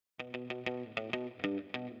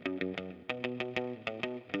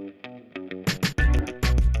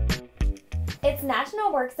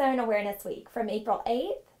National Work Zone Awareness Week from April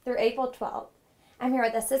 8th through April 12th. I'm here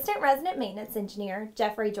with Assistant Resident Maintenance Engineer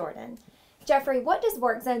Jeffrey Jordan. Jeffrey, what does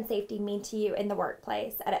work zone safety mean to you in the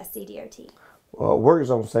workplace at SCDOT? Well, work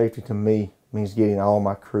zone safety to me means getting all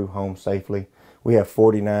my crew home safely. We have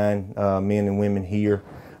 49 men and women here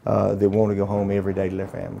that want to go home every day to their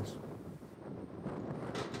families.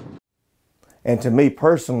 And to me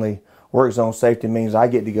personally, work zone safety means I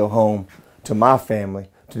get to go home to my family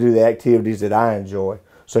to do the activities that I enjoy,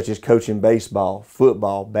 such as coaching baseball,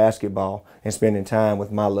 football, basketball, and spending time with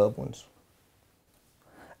my loved ones.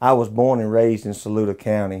 I was born and raised in Saluda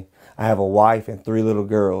County. I have a wife and 3 little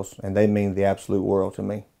girls, and they mean the absolute world to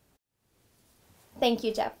me. Thank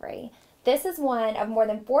you, Jeffrey. This is one of more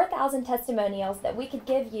than 4,000 testimonials that we could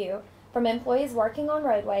give you from employees working on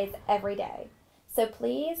roadways every day. So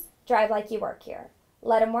please drive like you work here.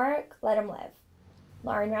 Let them work, let them live.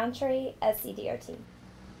 Lauren Rountree, SCDOT.